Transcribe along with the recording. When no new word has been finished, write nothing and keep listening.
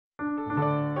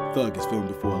Thug is filmed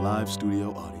before a live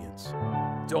studio audience.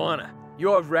 Donna,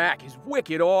 your rack is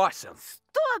wicked awesome.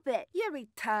 Stop it! You're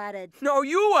retarded. No,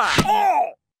 you are!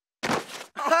 Oh!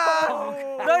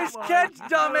 Nice catch,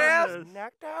 dumbass!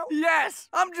 Knocked out? Yes!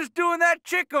 I'm just doing that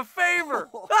chick a favor!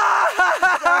 You're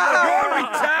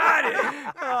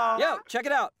retarded! Yo, check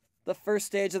it out. The first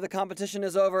stage of the competition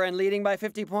is over, and leading by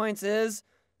 50 points is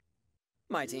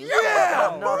my team.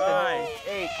 Yeah! Right.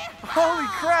 Hey, holy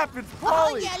crap, it's Oh,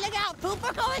 Polly! yeah, look out.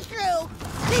 Pooper going through.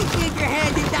 Please keep your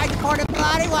hands inside the porta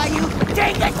potty while you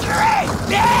take a drink,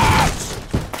 bitch!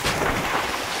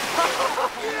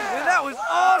 Man, that was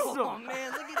awesome! Oh,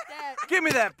 man, look at that. Give me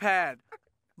that pad.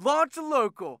 Launch a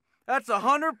local. That's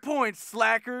 100 points,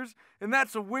 slackers, and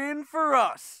that's a win for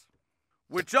us.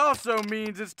 Which also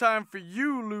means it's time for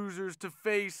you losers to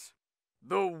face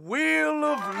the Wheel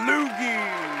of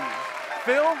Loogies.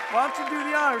 Phil, why don't you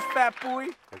do the honors, fat boy?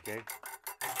 Okay.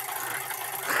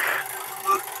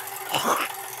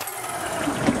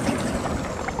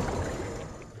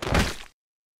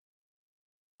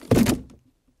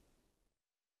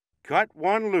 Cut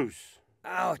one loose.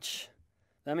 Ouch.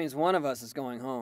 That means one of us is going home.